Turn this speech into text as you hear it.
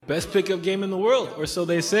best pickup game in the world, or so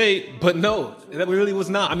they say. But no, that really was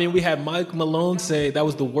not. I mean, we had Mike Malone say that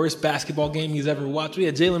was the worst basketball game he's ever watched. We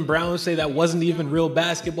had Jaylen Brown say that wasn't even real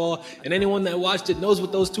basketball. And anyone that watched it knows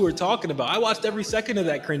what those two are talking about. I watched every second of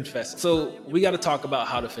that cringe fest. So we got to talk about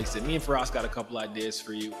how to fix it. Me and Faraz got a couple ideas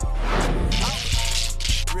for you.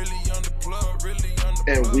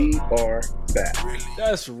 And we are back.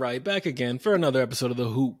 That's right, back again for another episode of the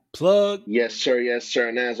Hoop Plug. Yes, sir. Yes, sir.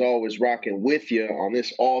 And as always, rocking with you on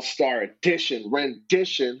this all-star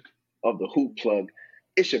rendition of the Hoop Plug.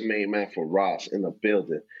 It's your main man Faraz in the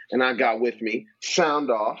building. And I got with me, sound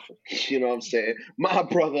off, you know what I'm saying, my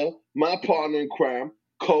brother, my partner in crime,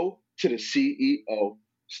 to the CEO,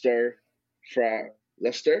 stir, fry,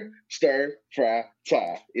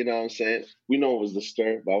 tie. You know what I'm saying? We know it was the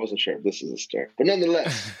stir, but I wasn't sure if this is a stir. But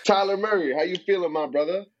nonetheless, Tyler Murray, how you feeling, my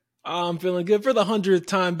brother? I'm feeling good for the 100th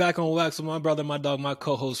time back on wax with my brother, my dog, my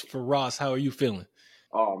co-host Faraz. How are you feeling?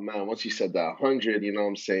 Oh, man, once you said that 100, you know what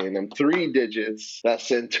I'm saying? Them 3 digits, that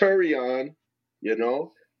centurion, you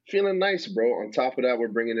know? Feeling nice, bro. On top of that, we're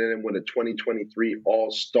bringing it in with a 2023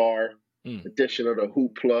 All-Star edition of the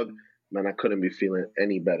Hoop Plug. Man, I couldn't be feeling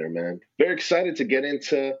any better, man. Very excited to get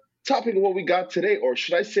into topic of what we got today, or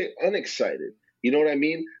should I say unexcited? You know what I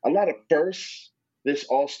mean? A lot of firsts this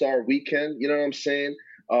All-Star weekend, you know what I'm saying?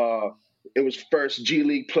 It was first G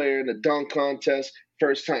League player in the dunk contest,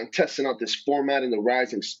 first time testing out this format in the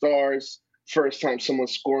Rising Stars, first time someone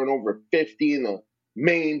scoring over 50 in a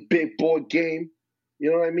main big board game.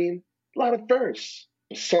 You know what I mean? A lot of firsts.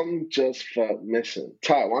 Something just felt missing.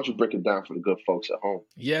 Ty, why don't you break it down for the good folks at home?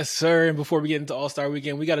 Yes, sir. And before we get into All-Star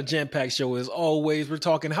Weekend, we got a jam-packed show as always. We're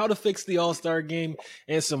talking how to fix the All-Star game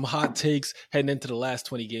and some hot takes heading into the last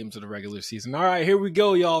 20 games of the regular season. All right, here we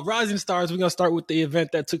go, y'all. Rising Stars, we're going to start with the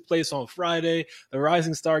event that took place on Friday, the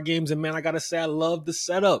Rising Star Games. And man, I got to say, I love the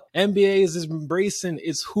setup. NBA is embracing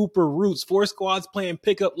its hooper roots. 4 squads playing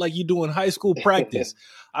pickup like you do in high school practice.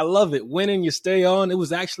 I love it. Winning, you stay on. It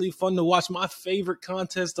was actually fun to watch. My favorite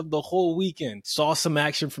contest of the whole weekend. Saw some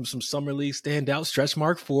action from some Summer League standout stretch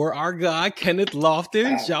mark for our guy, Kenneth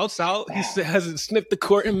Lofton. Shouts out. He hasn't sniffed the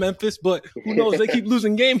court in Memphis, but who knows? They keep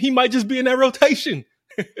losing game. He might just be in that rotation.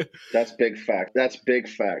 That's big fact. That's big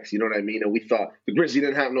facts. You know what I mean? And we thought the Grizzlies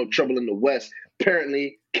didn't have no trouble in the West.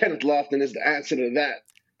 Apparently, Kenneth Lofton is the answer to that.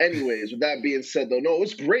 Anyways, with that being said, though, no, it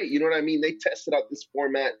was great. You know what I mean? They tested out this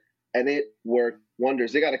format, and it worked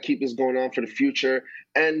wonders. They got to keep this going on for the future.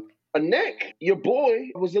 And Nick, your boy,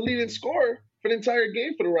 was the leading scorer for the entire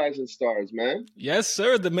game for the Rising Stars, man. Yes,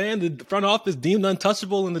 sir. The front office deemed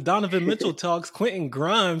untouchable in the Donovan Mitchell talks. Quentin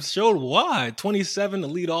Grimes showed why. 27 to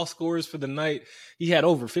lead all scorers for the night. He had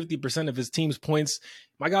over 50% of his team's points.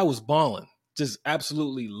 My guy was balling. Just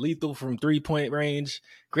absolutely lethal from 3-point range.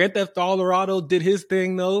 Grand Theft Auto did his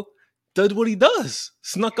thing, though. Did what he does.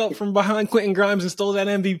 Snuck up from behind Quentin Grimes and stole that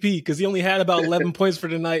MVP because he only had about 11 points for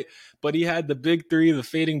the night, but he had the big 3, the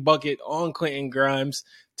fading bucket on Quentin Grimes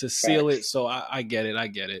to seal it. So I get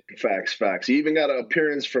it. Facts. He even got an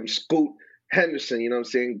appearance from Scoot Henderson, you know what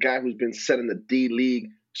I'm saying? Guy who's been set in the G League,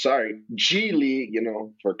 you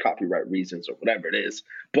know, for copyright reasons or whatever it is.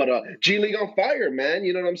 But G League on fire, man.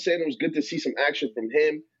 You know what I'm saying? It was good to see some action from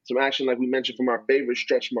him. Some action, like we mentioned, from our favorite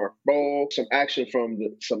stretch mark ball. Some action from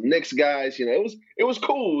some Knicks guys. You know, it was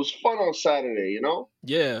cool. It was fun on Saturday, you know?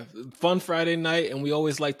 Yeah, fun Friday night. And we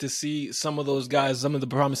always like to see some of those guys, some of the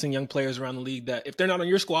promising young players around the league that if they're not on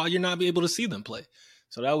your squad, you're not be able to see them play.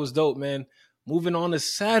 So that was dope, man. Moving on to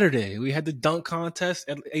Saturday, we had the dunk contest,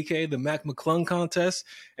 a.k.a. the Mac McClung contest,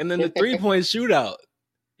 and then the 3-point shootout.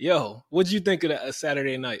 Yo, what'd you think of that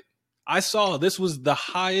Saturday night? I saw this was the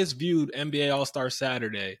highest viewed NBA All-Star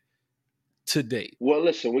Saturday to date. Well,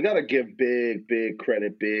 listen, we got to give big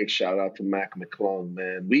credit, big shout out to Mac McClung,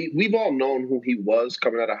 man. We've all known who he was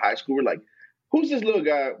coming out of high school. We're like, who's this little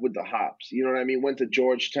guy with the hops? You know what I mean? Went to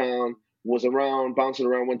Georgetown, was around, bouncing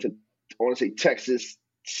around, went to, I want to say Texas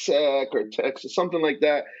Tech or Texas, something like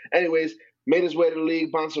that. Anyways, made his way to the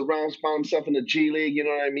league, bounced around, found himself in the G League, you know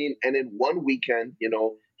what I mean? And in one weekend, you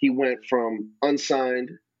know, he went from unsigned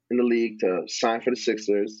in the league to sign for the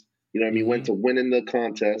Sixers. You know what I mean? Went to winning the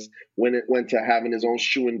contest, went to having his own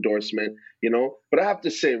shoe endorsement, you know? But I have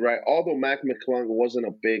to say, right, although Mac McClung wasn't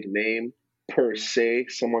a big name per se,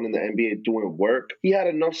 someone in the NBA doing work, he had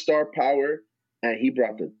enough star power and he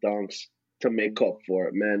brought the dunks to make up for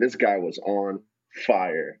it, man. This guy was on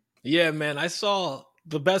fire. Yeah, man. I saw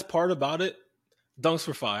the best part about it. Dunks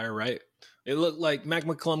were fire, right? It looked like Mac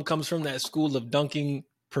McClung comes from that school of dunking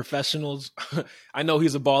professionals. I know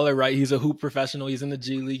he's a baller, right? He's a hoop professional. He's in the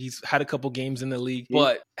G League. He's had a couple games in the league.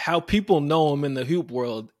 But how people know him in the hoop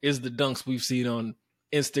world is the dunks we've seen on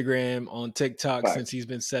Instagram, on TikTok Facts. since he's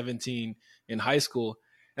been 17 in high school.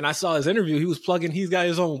 And I saw his interview. He was plugging, he's got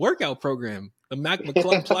his own workout program, the Mac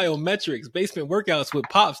McClung Plyometrics, basement workouts with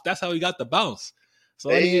Pops. That's how he got the bounce. So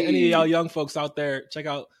any of y'all young folks out there, check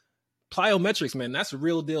out Plyometrics, man. That's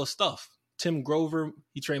real deal stuff. Tim Grover,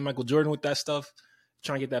 he trained Michael Jordan with that stuff,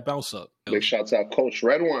 trying to get that bounce up. Big shouts out Coach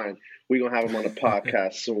Redwine. We're going to have him on the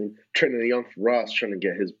podcast soon. Training the young Ross, trying to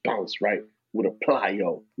get his bounce right with a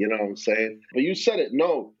plyo. You know what I'm saying? But you said it.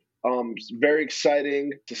 No. It's very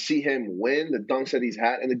exciting to see him win the dunks that he's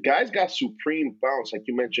had. And the guy's got supreme bounce, like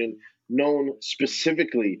you mentioned, known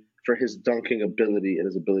specifically for his dunking ability and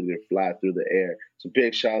his ability to fly through the air. So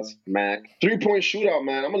big shouts, Mac. 3-point shootout,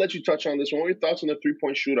 man. I'm going to let you touch on this one. What are your thoughts on the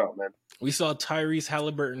 3-point shootout, man? We saw Tyrese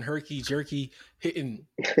Halliburton herky-jerky hitting,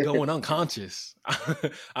 going unconscious.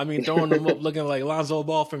 I mean, throwing them up looking like Lonzo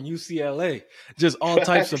Ball from UCLA. Just all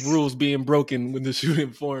types of rules being broken when the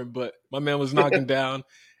shooting for him. But my man was knocking down.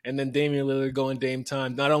 And then Damian Lillard going Dame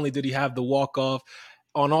time. Not only did he have the walk-off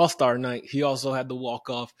on All-Star night, he also had the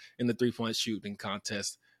walk-off in the 3-point shooting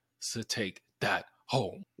contest to take that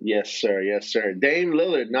home. Yes, sir. Yes, sir. Dame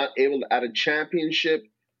Lillard not able to add a championship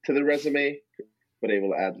to the resume, but able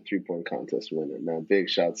to add the 3-point contest winner. Now, big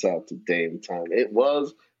shouts out to Dame time. It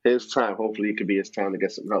was his time. Hopefully it could be his time to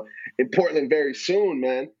get some help in Portland very soon,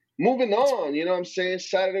 man. Moving on, you know what I'm saying?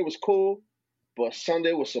 Saturday was cool, but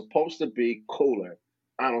Sunday was supposed to be cooler.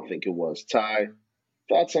 I don't think it was. Ty,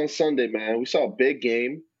 thoughts on Sunday, man? We saw a big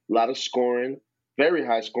game, a lot of scoring, very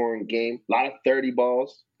high scoring game, a lot of 30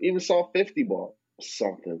 balls, even saw 50 ball.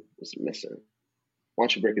 Something was missing. Why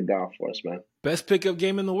don't you break it down for us, man? Best pickup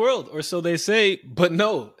game in the world, or so they say, but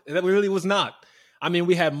no, that really was not. I mean,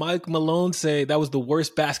 we had Mike Malone say that was the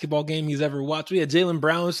worst basketball game he's ever watched. We had Jaylen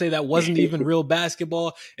Brown say that wasn't even real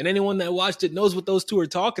basketball. And anyone that watched it knows what those two are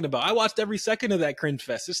talking about. I watched every second of that cringe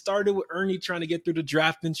fest. It started with Ernie trying to get through the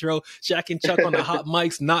draft intro, Shaq and Chuck on the hot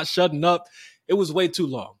mics, not shutting up. It was way too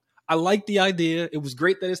long. I like the idea. It was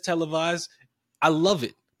great that it's televised. I love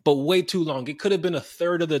it, but way too long. It could have been a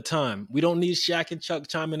third of the time. We don't need Shaq and Chuck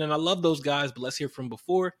chiming in. I love those guys, but let's hear from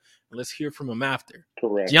before. Let's hear from him after.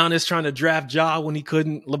 Correct. Giannis trying to draft Ja when he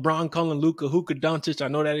couldn't. LeBron calling Luka Hookah Doncic. I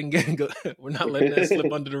know that didn't get good. We're not letting that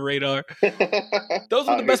slip under the radar. Those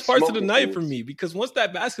were the best parts of the night for me, because once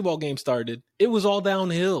that basketball game started, it was all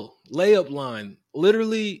downhill. Layup line.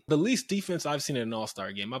 Literally the least defense I've seen in an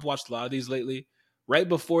all-star game. I've watched a lot of these lately. Right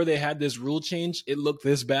before they had this rule change, it looked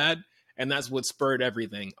this bad. And that's what spurred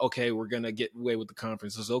everything. Okay, we're going to get away with the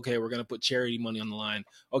conferences. Okay, we're going to put charity money on the line.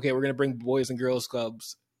 Okay, we're going to bring boys and girls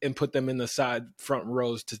clubs and put them in the side front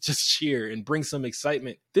rows to just cheer and bring some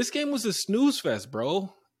excitement. This game was a snooze fest,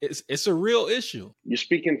 bro. It's a real issue. You're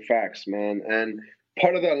speaking facts, man. And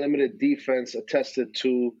part of that limited defense attested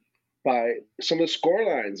to by some of the score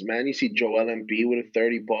lines, man. You see Joel Embiid with a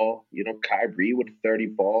 30 ball, Kyrie with a 30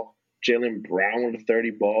 ball, Jaylen Brown with a 30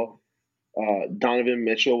 ball, Donovan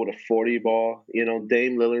Mitchell with a 40 ball,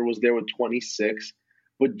 Dame Lillard was there with 26.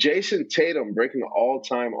 But Jason Tatum breaking the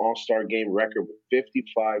all-time All-Star game record with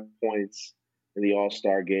 55 points in the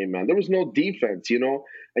All-Star game, man. There was no defense,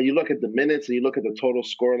 and you look at the minutes and you look at the total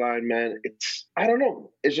scoreline, man, I don't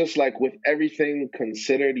know. It's just like with everything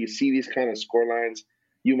considered, you see these kind of scorelines.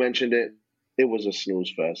 You mentioned it. It was a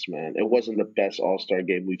snooze fest, man. It wasn't the best All-Star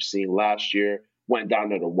game we've seen last year. Went down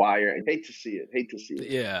to the wire, and hate to see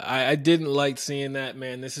it. Yeah, I didn't like seeing that,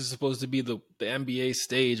 man. This is supposed to be the NBA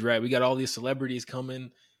stage, right? We got all these celebrities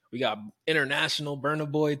coming. We got international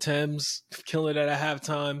Burna Boy Thames killing it at a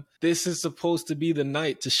halftime. This is supposed to be the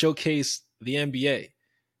night to showcase the NBA.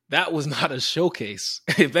 That was not a showcase.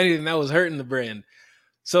 If anything, that was hurting the brand.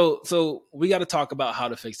 So we got to talk about how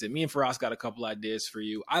to fix it. Me and Faraz got a couple ideas for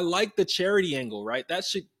you. I like the charity angle, right? That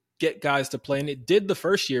should get guys to play. And it did the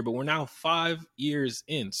first year, but we're now 6 years,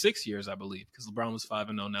 I believe, because LeBron was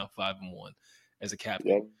 5-0, now 5-1 as a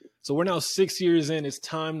captain. Yep. So we're now 6 years in. It's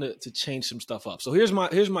time to change some stuff up. So here's my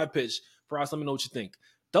pitch. Faraz, let me know what you think.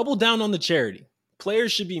 Double down on the charity.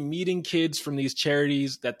 Players should be meeting kids from these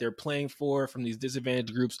charities that they're playing for, from these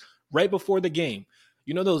disadvantaged groups, right before the game.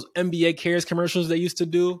 You know those NBA Cares commercials they used to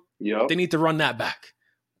do? Yep. They need to run that back.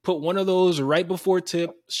 Put one of those right before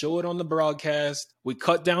tip, show it on the broadcast. We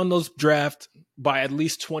cut down those draft by at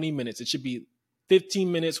least 20 minutes. It should be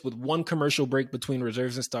 15 minutes with one commercial break between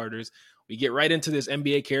reserves and starters. We get right into this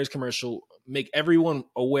NBA Cares commercial, make everyone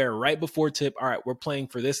aware right before tip. All right, we're playing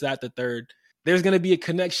for this, that, the third. There's going to be a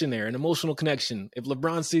connection there, an emotional connection. If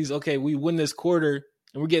LeBron sees, okay, we win this quarter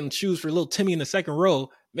and we're getting shoes for little Timmy in the second row,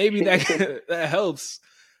 maybe that helps.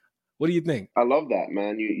 What do you think? I love that,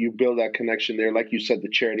 man. You build that connection there. Like you said, the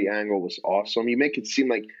charity angle was awesome. You make it seem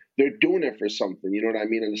like they're doing it for something. You know what I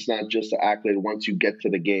mean? And it's not just an accolade once you get to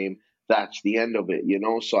the game. That's the end of it, you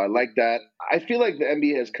know? So I like that. I feel like the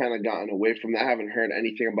NBA has kind of gotten away from that. I haven't heard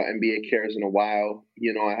anything about NBA cares in a while.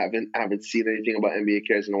 You know, I haven't seen anything about NBA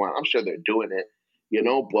cares in a while. I'm sure they're doing it, you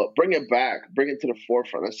know, but bring it back, bring it to the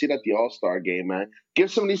forefront. I see that at the All-Star game, man.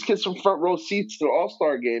 Give some of these kids some front row seats to the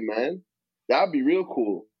All-Star game, man. That'd be real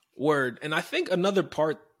cool. Word. And I think another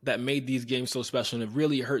part that made these games so special and it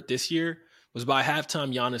really hurt this year was by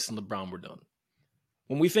halftime Giannis and LeBron were done.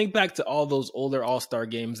 When we think back to all those older All-Star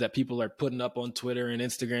games that people are putting up on Twitter and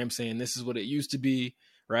Instagram saying this is what it used to be,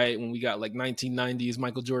 right? When we got like 1990s,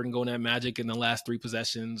 Michael Jordan going at Magic in the last 3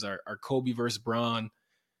 possessions, or Kobe versus Bron.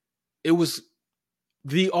 It was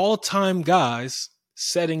the all-time guys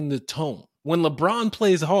setting the tone. When LeBron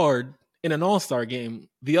plays hard in an All-Star game,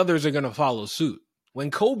 the others are going to follow suit.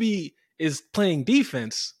 When Kobe is playing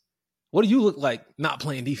defense, what do you look like not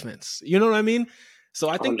playing defense? You know what I mean? So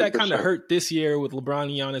I think that kind of hurt this year with LeBron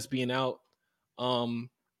and Giannis being out.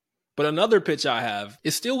 But another pitch I have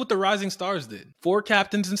is still what the Rising Stars did. 4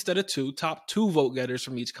 captains instead of 2, top 2 vote getters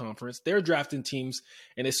from each conference. They're drafting teams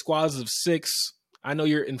in a squads of 6. I know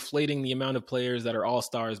you're inflating the amount of players that are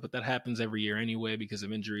all-stars, but that happens every year anyway because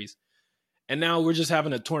of injuries. And now we're just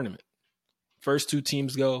having a tournament. First 2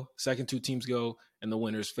 teams go, second 2 teams go, and the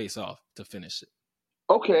winners face off to finish it.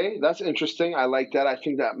 Okay, that's interesting. I like that. I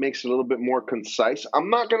think that makes it a little bit more concise. I'm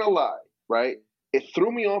not going to lie, right? It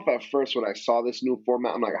threw me off at first when I saw this new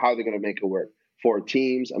format. I'm like, how are they going to make it work? 4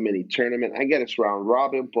 teams, a mini tournament. I get it's round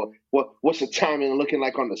robin, but what's the timing looking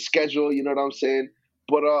like on the schedule? You know what I'm saying?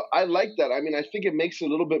 But I like that. I mean, I think it makes it a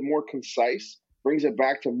little bit more concise, brings it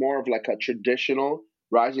back to more of like a traditional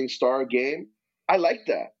Rising Star game. I like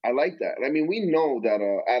that. I mean, we know that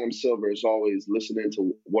Adam Silver is always listening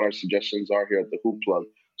to what our suggestions are here at the Hoop Plug.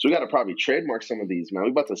 So we got to probably trademark some of these, man. We're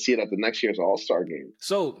about to see it at the next year's All-Star game.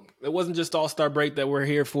 So it wasn't just All-Star break that we're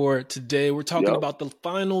here for today. We're talking about the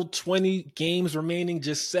final 20 games remaining,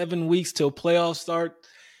 just 7 weeks till playoffs start.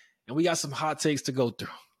 And we got some hot takes to go through.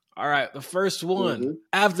 All right, the first one.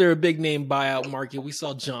 After a big-name buyout market, we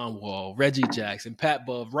saw John Wall, Reggie Jackson, Pat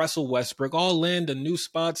Bev, Russell Westbrook all land in new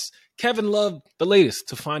spots. Kevin Love, the latest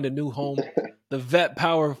to find a new home. The vet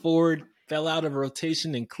power forward fell out of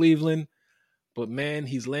rotation in Cleveland. But, man,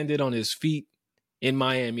 he's landed on his feet in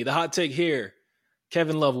Miami. The hot take here,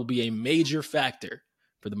 Kevin Love will be a major factor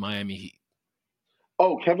for the Miami Heat.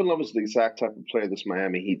 Oh, Kevin Love is the exact type of player this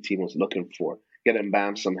Miami Heat team was looking for. Getting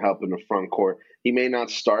Bam some help in the front court. He may not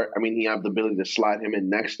start. I mean, he have the ability to slide him in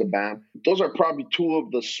next to Bam. Those are probably 2 of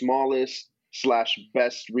the smallest /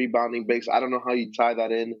 best rebounding bigs. I don't know how you tie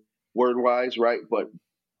that in word-wise, right? But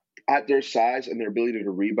at their size and their ability to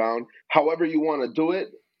rebound, however you want to do it,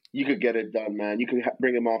 you could get it done, man. You can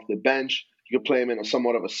bring him off the bench. You could play him in a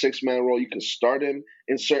somewhat of a 6-man role. You could start him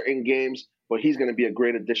in certain games. But he's going to be a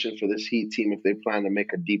great addition for this Heat team if they plan to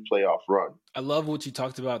make a deep playoff run. I love what you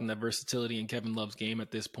talked about in that versatility in Kevin Love's game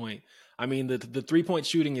at this point. I mean, the 3-point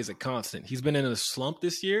shooting is a constant. He's been in a slump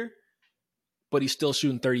this year, but he's still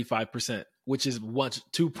shooting 35%, which is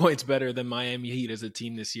 2 points better than Miami Heat as a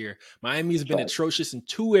team this year. Miami's been atrocious in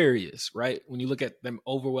 2 areas, right? When you look at them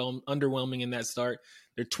underwhelming in that start,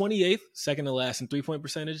 they're 28th, second to last in 3-point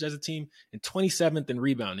percentage as a team, and 27th in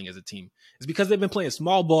rebounding as a team. It's because they've been playing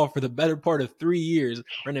small ball for the better part of 3 years,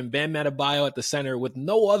 running Bam Adebayo at the center with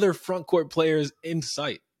no other front court players in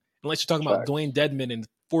sight. Unless you're talking about Dwayne Dedmon and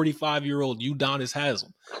 45-year-old Udonis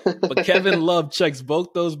Haslem. But Kevin Love checks both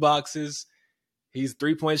those boxes. He's a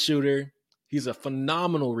 3-point shooter. He's a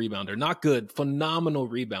phenomenal rebounder. Not good, phenomenal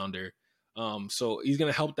rebounder. So he's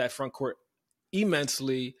going to help that front court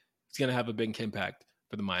immensely. He's going to have a big impact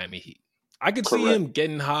for the Miami Heat. I could see him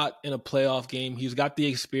getting hot in a playoff game. He's got the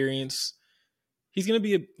experience. He's going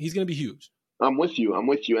to be huge. I'm with you.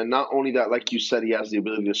 And not only that, like you said, he has the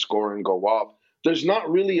ability to score and go off. There's not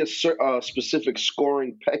really a specific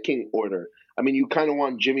scoring pecking order. I mean, you kind of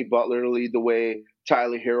want Jimmy Butler to lead the way.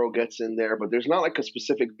 Tyler Hero gets in there, but there's not like a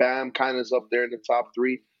specific Bam kind of is up there in the top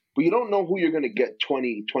 3. But you don't know who you're going to get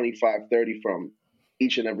 20, 25, 30 from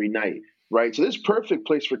each and every night, right? So this is perfect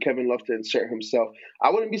place for Kevin Love to insert himself. I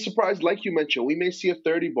wouldn't be surprised, like you mentioned, we may see a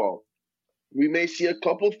 30 ball. We may see a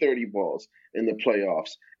couple 30 balls in the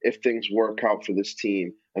playoffs if things work out for this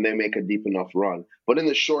team and they make a deep enough run. But in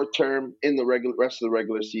the short term, in the rest of the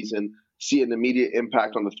regular season, see an immediate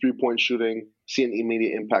impact on the 3-point shooting, see an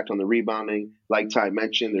immediate impact on the rebounding. Like Ty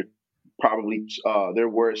mentioned, they're probably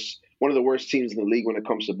one of the worst teams in the league when it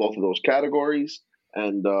comes to both of those categories.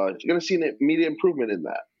 And you're going to see an immediate improvement in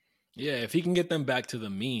that. Yeah, if he can get them back to the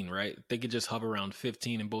mean, right? They could just hover around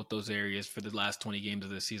 15 in both those areas for the last 20 games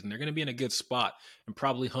of this season. They're going to be in a good spot and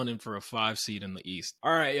probably hunting for a 5 seed in the East.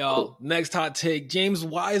 All right, y'all. Cool. Next hot take, James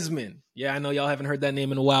Wiseman. Yeah, I know y'all haven't heard that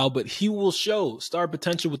name in a while, but he will show star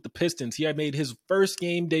potential with the Pistons. He had made his first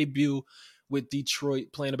game debut with Detroit,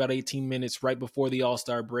 playing about 18 minutes right before the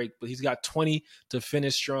All-Star break, but he's got 20 to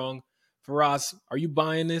finish strong. Faraz, are you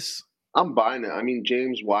buying this? I'm buying it. I mean,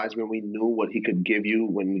 James Wiseman, we knew what he could give you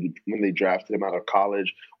when they drafted him out of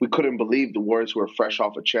college. We couldn't believe the Warriors who were fresh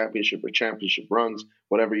off a championship or championship runs,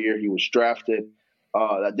 whatever year he was drafted,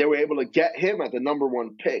 that they were able to get him at the number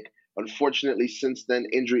one pick. Unfortunately, since then,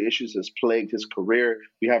 injury issues has plagued his career.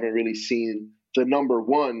 We haven't really seen the number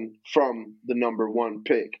one from the number one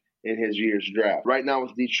pick in his year's draft. Right now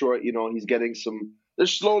with Detroit, he's getting some. They're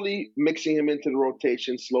slowly mixing him into the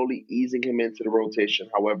rotation, slowly easing him into the rotation.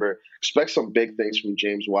 However, expect some big things from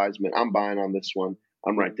James Wiseman. I'm buying on this one.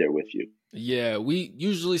 I'm right there with you. Yeah, we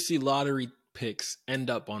usually see lottery picks end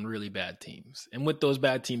up on really bad teams. And with those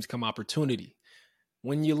bad teams come opportunity.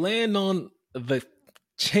 When you land on the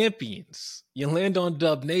champions, you land on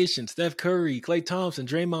Dub Nation, Steph Curry, Klay Thompson,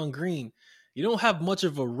 Draymond Green, you don't have much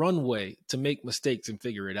of a runway to make mistakes and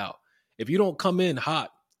figure it out. If you don't come in hot,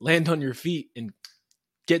 land on your feet, and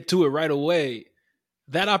get to it right away,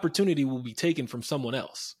 that opportunity will be taken from someone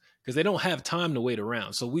else because they don't have time to wait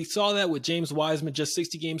around. So we saw that with James Wiseman, just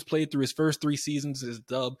 60 games played through his first 3 seasons as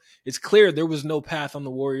Dub. It's clear there was no path on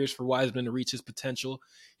the Warriors for Wiseman to reach his potential.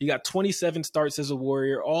 He got 27 starts as a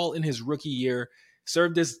Warrior, all in his rookie year,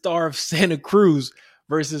 served as star of Santa Cruz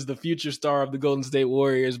versus the future star of the Golden State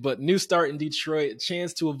Warriors. But new start in Detroit, a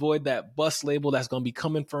chance to avoid that bust label that's going to be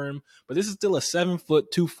coming for him. But this is still a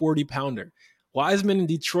 7-foot, 240-pounder. Wiseman in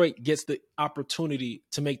Detroit gets the opportunity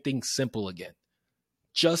to make things simple again.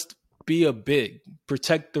 Just be a big,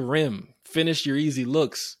 protect the rim, finish your easy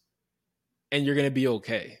looks, and you're going to be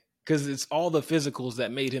okay. Because it's all the physicals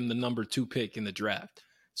that made him the number 2 pick in the draft.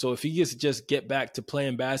 So if he gets to just get back to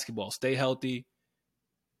playing basketball, stay healthy,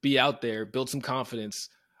 be out there, build some confidence,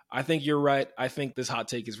 I think you're right. I think this hot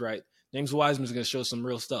take is right. James Wiseman is going to show some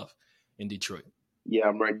real stuff in Detroit. Yeah,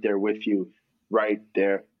 I'm right there with you. Right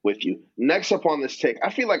there with you. Next up on this take, I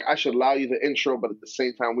feel like I should allow you the intro, but at the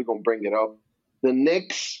same time, we're going to bring it up. The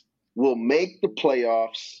Knicks will make the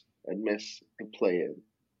playoffs and miss the play-in.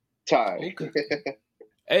 Ty. Okay.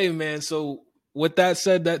 Hey, man, so with that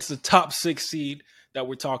said, that's the top 6 seed that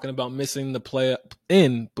we're talking about missing the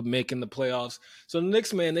play-in, but making the playoffs. So the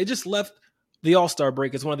Knicks, man, they just left the All-Star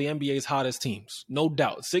break as one of the NBA's hottest teams. No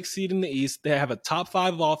doubt. 6th seed in the East. They have a top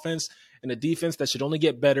 5 offense and a defense that should only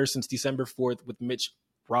get better since December 4th with Mitch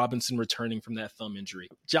Robinson returning from that thumb injury.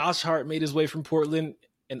 Josh Hart made his way from Portland,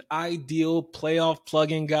 an ideal playoff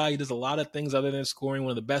plug-in guy. He does a lot of things other than scoring,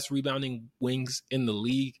 one of the best rebounding wings in the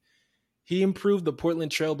league. He improved the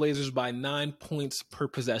Portland Trailblazers by 9 points per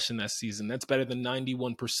possession that season. That's better than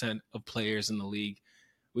 91% of players in the league.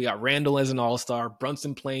 We got Randall as an all-star,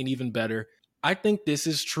 Brunson playing even better. I think this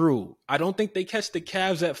is true. I don't think they catch the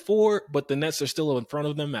Cavs at 4, but the Nets are still in front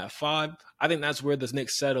of them at 5. I think that's where the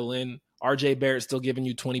Knicks settle in. RJ Barrett still giving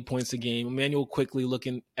you 20 points a game. Emmanuel Quickley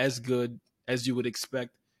looking as good as you would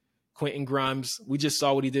expect. Quentin Grimes, we just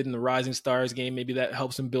saw what he did in the Rising Stars game. Maybe that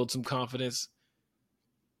helps him build some confidence.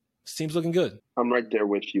 This team's looking good. I'm right there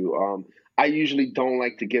with you. I usually don't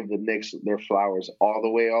like to give the Knicks their flowers all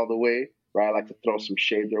the way. Right, I like to throw some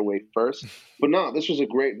shade their way first. But no, this was a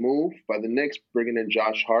great move by the Knicks, bringing in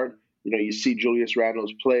Josh Hart. You see Julius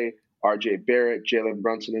Randle's play, RJ Barrett, Jalen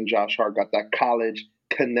Brunson, and Josh Hart got that college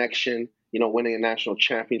connection, winning a national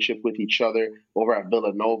championship with each other over at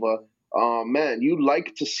Villanova. Man, you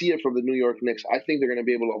like to see it from the New York Knicks. I think they're going to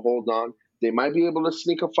be able to hold on. They might be able to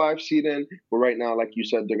sneak a 5 seed in, but right now, like you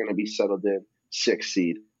said, they're going to be settled in 6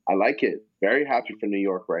 seed. I like it. Very happy for New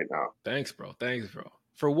York right now. Thanks, bro.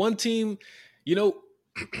 For one team,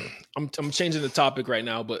 I'm changing the topic right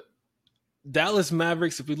now, but Dallas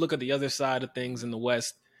Mavericks, if we look at the other side of things in the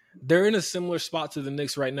West, they're in a similar spot to the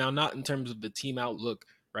Knicks right now, not in terms of the team outlook,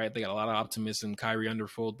 right? They got a lot of optimism, Kyrie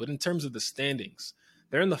Underfold, but in terms of the standings,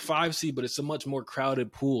 they're in the 5 seed, but it's a much more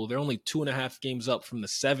crowded pool. They're only 2.5 games up from the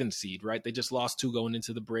 7 seed, right? They just lost 2 going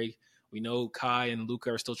into the break. We know Kai and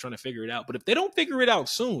Luka are still trying to figure it out, but if they don't figure it out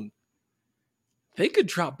soon, they could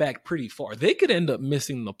drop back pretty far. They could end up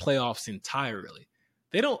missing the playoffs entirely.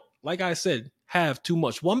 They don't, like I said, have too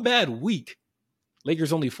much. One bad week,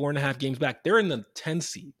 Lakers only 4.5 games back. They're in the 10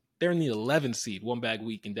 seed. They're in the 11 seed, one bad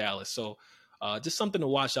week in Dallas. So just something to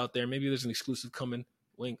watch out there. Maybe there's an exclusive coming.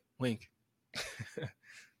 Wink, wink.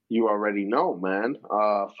 You already know, man.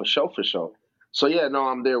 For sure. So, yeah, no,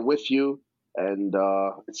 I'm there with you. And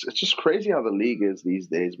it's just crazy how the league is these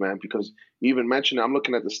days, man. Because you even mentioned, I'm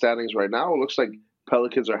looking at the standings right now. It looks like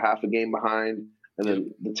Pelicans are half a game behind, and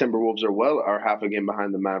then the Timberwolves are half a game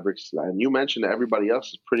behind the Mavericks. And you mentioned that everybody else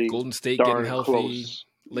is pretty Golden State darn getting healthy. close.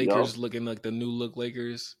 Lakers looking like the new look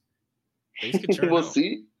Lakers. They could turn we'll out.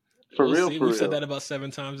 see. We'll see. We've said that about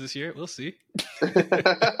 7 times this year. We'll see.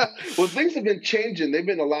 Well, things have been changing. They've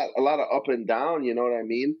been a lot of up and down. You know what I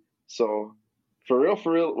mean? So, for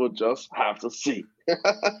real, we'll just have to see.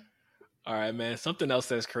 All right, man. Something else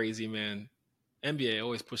that's crazy, man. NBA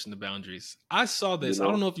always pushing the boundaries. I saw this. I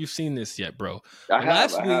don't know if you've seen this yet, bro.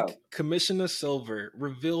 Last week, Commissioner Silver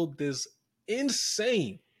revealed this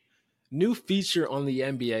insane new feature on the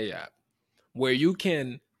NBA app where you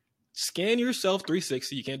can scan yourself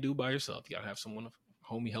 360. You can't do it by yourself. You got to have someone,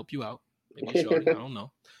 a homie, help you out. Maybe Shorty, I don't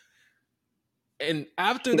know. And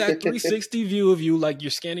after that 360 view of you, like you're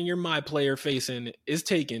scanning your My Player face in, is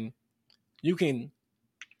taken, you can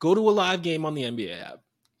go to a live game on the NBA app,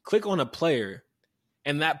 click on a player,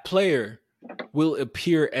 and that player will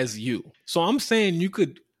appear as you. So I'm saying you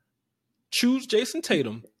could choose Jason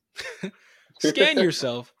Tatum, scan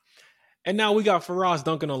yourself, and now we got Faraz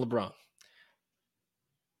dunking on LeBron.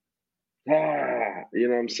 You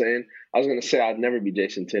know what I'm saying? I was going to say I'd never be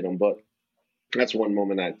Jason Tatum, but that's one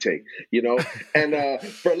moment I'd take, you know? And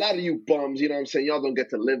for a lot of you bums, you know what I'm saying, y'all don't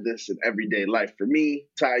get to live this in everyday life. For me,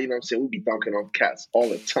 Ty, you know what I'm saying, we be dunking on cats all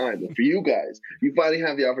the time. But for you guys, you finally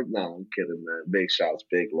have the opportunity. No, I'm kidding, man. Big shouts,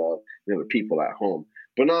 big love, you know, the people at home.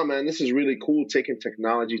 But no, man, this is really cool, taking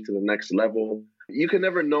technology to the next level. You can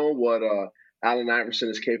never know what Allen Iverson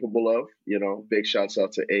is capable of, you know? Big shouts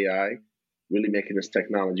out to AI. Really making this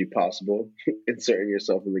technology possible, inserting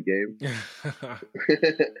yourself in the game.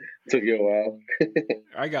 Took you a while.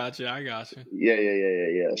 I got you.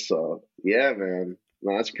 Yeah. So, yeah, man.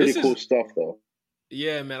 No, that's pretty cool stuff, though.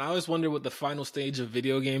 Yeah, man. I always wonder what the final stage of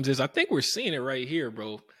video games is. I think we're seeing it right here,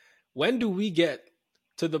 bro. When do we get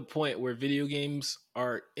to the point where video games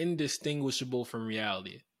are indistinguishable from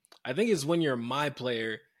reality? I think it's when your My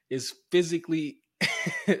Player is physically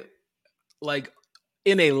like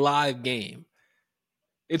in a live game.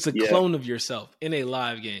 It's a clone of yourself in a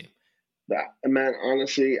live game. Man,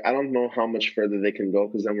 honestly, I don't know how much further they can go,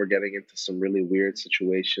 because then we're getting into some really weird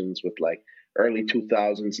situations with like early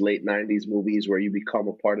 2000s, late 90s movies where you become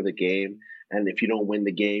a part of the game. And if you don't win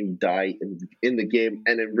the game, you die in the game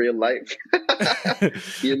and in real life.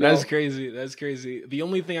 You know? That's crazy. The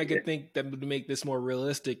only thing I could think that would make this more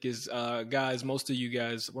realistic is, guys, most of you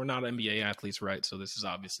guys, we're not NBA athletes, right? So this is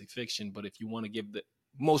obviously fiction. But if you want to give the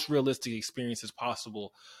most realistic experience as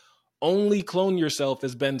possible, only clone yourself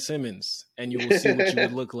as Ben Simmons, and you will see what you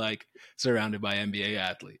would look like surrounded by NBA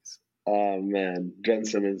athletes. Oh, man. Ben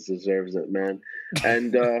Simmons deserves it, man.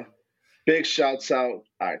 And big shouts out.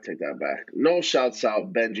 I take that back. No shouts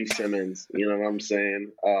out, Benji Simmons. You know what I'm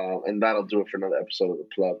saying? And that'll do it for another episode of The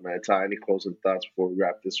Plug, man. Ty, any closing thoughts before we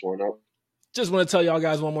wrap this one up? Just want to tell y'all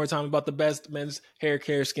guys one more time about the best men's hair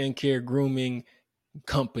care, skincare, grooming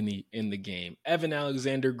company in the game.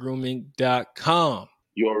 EvanAlexanderGrooming.com.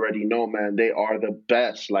 You already know, man. They are the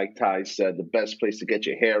best, like Ty said, the best place to get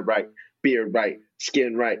your hair right, beard right,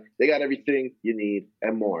 skin right. They got everything you need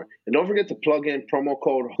and more. And don't forget to plug in promo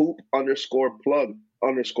code hoop_plug_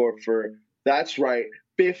 for, that's right,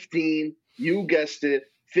 15, you guessed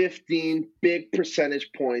it, 15 big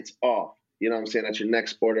percentage points off. You know what I'm saying? That's your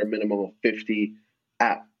next order, minimum of 50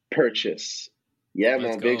 at purchase. Yeah,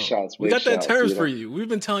 man, big shots. We got that terms for you. We've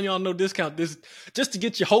been telling y'all no discount this just to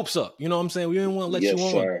get your hopes up. You know what I'm saying? We didn't want to let you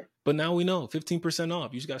on. Sir. But now we know 15%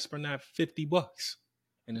 off. You just got to spend that $50.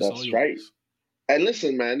 And it's all yours. Right. And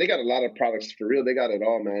listen, man, they got a lot of products for real. They got it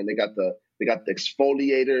all, man. They got the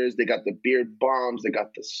exfoliators, they got the beard bombs, they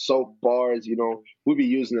got the soap bars, you know. We be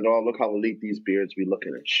using it all. Look how elite these beards be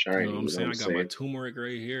looking and shiny. You know what I'm saying? I got my turmeric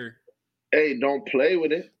right here. Hey, don't play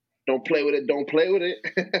with it. Don't play with it.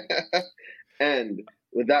 And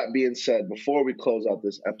with that being said, before we close out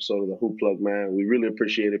this episode of the Hoop Plug, man, we really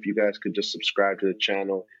appreciate if you guys could just subscribe to the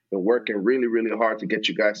channel. Been working really, really hard to get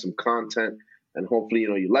you guys some content. And hopefully, you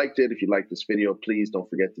know, you liked it. If you liked this video, please don't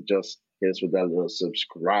forget to just hit us with that little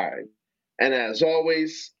subscribe. And as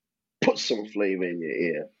always, put some flavor in your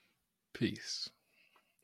ear. Peace.